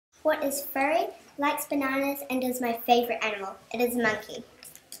What is furry, likes bananas, and is my favorite animal? It is a monkey.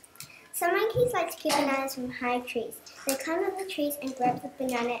 Some monkeys like to get bananas from high trees. They climb up the trees and grab the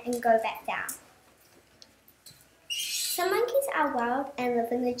banana and go back down. Some monkeys are wild and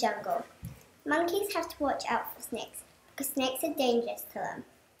live in the jungle. Monkeys have to watch out for snakes because snakes are dangerous to them.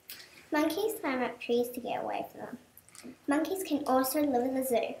 Monkeys climb up trees to get away from them. Monkeys can also live in the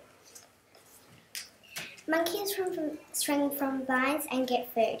zoo. Monkeys swing from vines and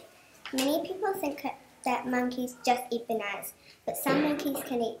get food. Many people think that monkeys just eat bananas, but some monkeys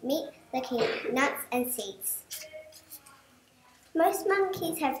can eat meat, they can eat nuts and seeds. Most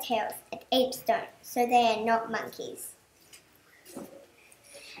monkeys have tails, and apes don't, so they are not monkeys.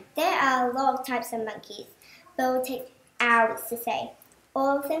 There are a lot of types of monkeys, but it will take hours to say.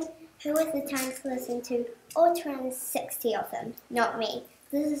 All of them, who has the time to listen to all 260 of them? Not me.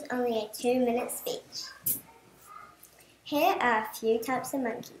 This is only a 2-minute speech. Here are a few types of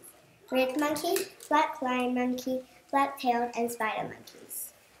monkeys. Red monkey, black lion monkey, black-tailed, and spider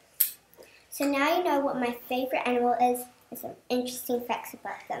monkeys. So now you know what my favorite animal is and some interesting facts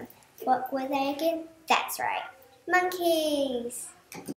about them. What were they again? That's right, monkeys!